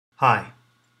Hi,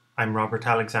 I'm Robert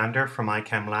Alexander from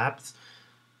iChem Labs,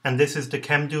 and this is the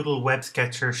ChemDoodle Web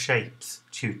Sketcher Shapes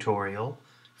tutorial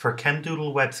for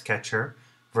ChemDoodle Web Sketcher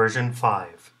version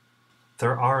 5.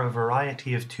 There are a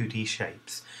variety of 2D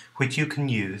shapes which you can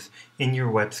use in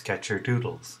your Web Sketcher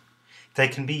doodles. They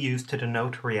can be used to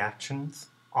denote reactions,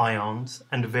 ions,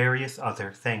 and various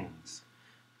other things.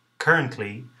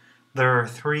 Currently, there are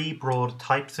 3 broad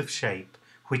types of shape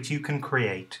which you can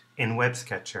create in Web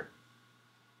Sketcher.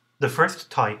 The first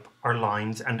type are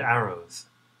lines and arrows.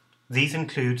 These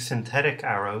include synthetic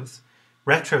arrows,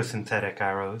 retrosynthetic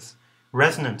arrows,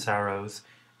 resonance arrows,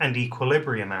 and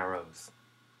equilibrium arrows.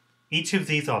 Each of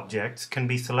these objects can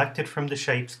be selected from the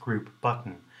Shapes group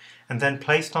button and then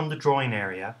placed on the drawing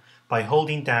area by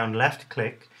holding down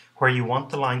left-click where you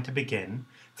want the line to begin,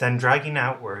 then dragging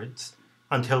outwards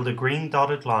until the green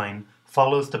dotted line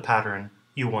follows the pattern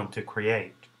you want to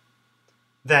create.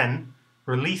 Then,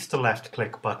 release the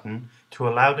left-click button to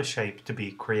allow the shape to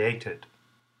be created.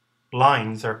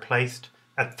 Lines are placed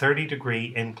at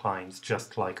 30-degree inclines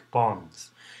just like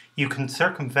bonds. You can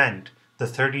circumvent the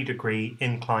 30-degree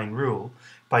incline rule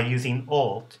by using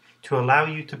Alt to allow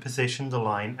you to position the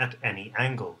line at any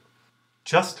angle,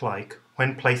 just like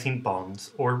when placing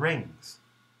bonds or rings.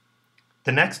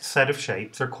 The next set of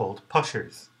shapes are called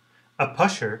pushers. A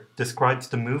pusher describes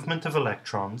the movement of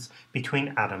electrons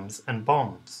between atoms and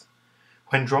bonds.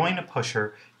 When drawing a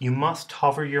pusher, you must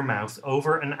hover your mouse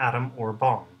over an atom or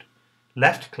bond,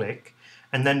 left-click,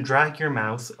 and then drag your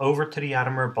mouse over to the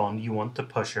atom or bond you want the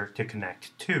pusher to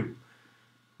connect to.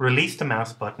 Release the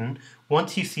mouse button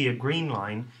once you see a green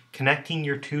line connecting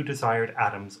your 2 desired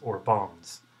atoms or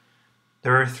bonds.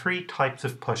 There are 3 types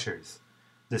of pushers: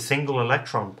 the single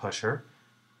electron pusher,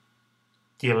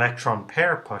 the electron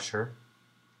pair pusher,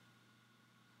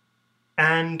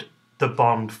 and the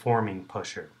bond-forming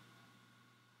pusher.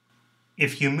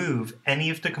 If you move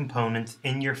any of the components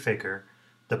in your figure,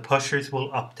 the pushers will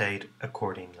update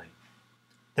accordingly.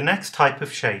 The next type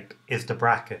of shape is the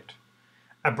bracket.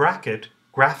 A bracket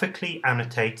graphically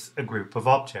annotates a group of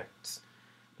objects.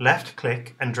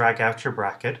 Left-click and drag out your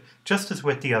bracket, just as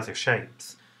with the other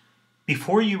shapes.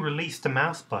 Before you release the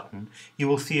mouse button, you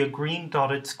will see a green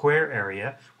dotted square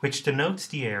area which denotes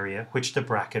the area which the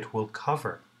bracket will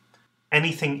cover.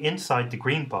 Anything inside the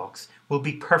green box will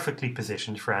be perfectly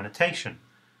positioned for annotation.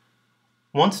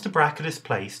 Once the bracket is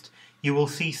placed, you will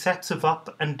see sets of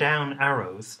up and down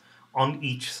arrows on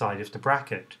each side of the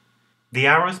bracket. The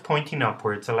arrows pointing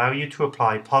upwards allow you to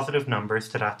apply positive numbers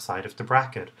to that side of the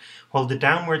bracket, while the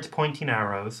downwards pointing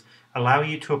arrows allow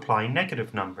you to apply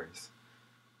negative numbers.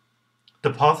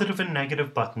 The positive and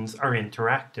negative buttons are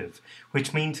interactive,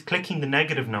 which means clicking the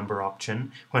negative number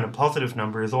option when a positive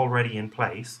number is already in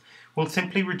place will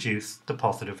simply reduce the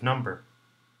positive number.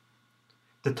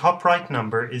 The top right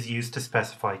number is used to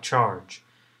specify charge.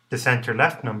 The center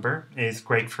left number is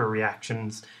great for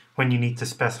reactions when you need to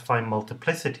specify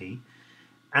multiplicity,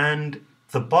 and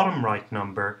the bottom right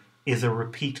number is a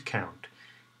repeat count.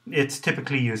 It's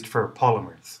typically used for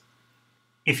polymers.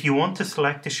 If you want to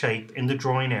select a shape in the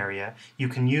drawing area, you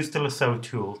can use the Lasso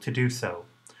tool to do so.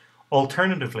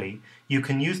 Alternatively, you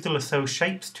can use the Lasso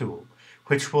Shapes tool,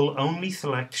 which will only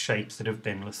select shapes that have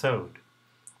been lassoed.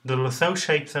 The Lasso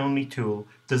Shapes Only tool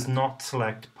does not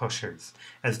select pushers,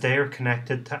 as they are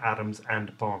connected to atoms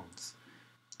and bonds.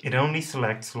 It only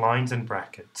selects lines and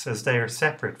brackets, as they are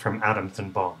separate from atoms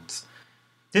and bonds.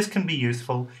 This can be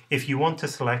useful if you want to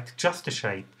select just a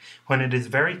shape when it is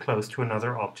very close to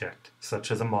another object, such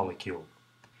as a molecule.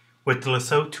 With the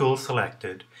Lasso tool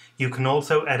selected, you can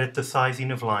also edit the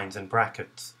sizing of lines and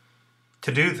brackets.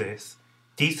 To do this,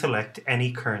 deselect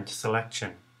any current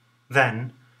selection.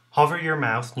 Then, hover your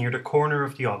mouse near the corner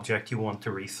of the object you want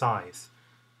to resize.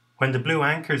 When the blue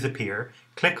anchors appear,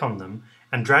 click on them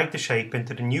and drag the shape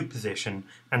into the new position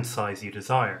and size you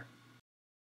desire.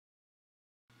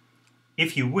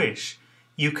 If you wish,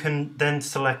 you can then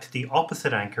select the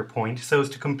opposite anchor point so as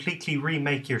to completely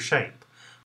remake your shape,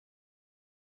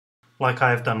 like I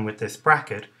have done with this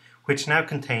bracket, which now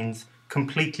contains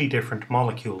completely different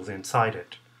molecules inside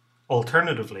it.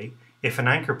 Alternatively, if an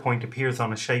anchor point appears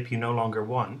on a shape you no longer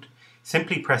want,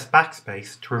 simply press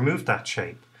backspace to remove that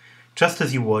shape, just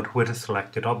as you would with a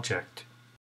selected object.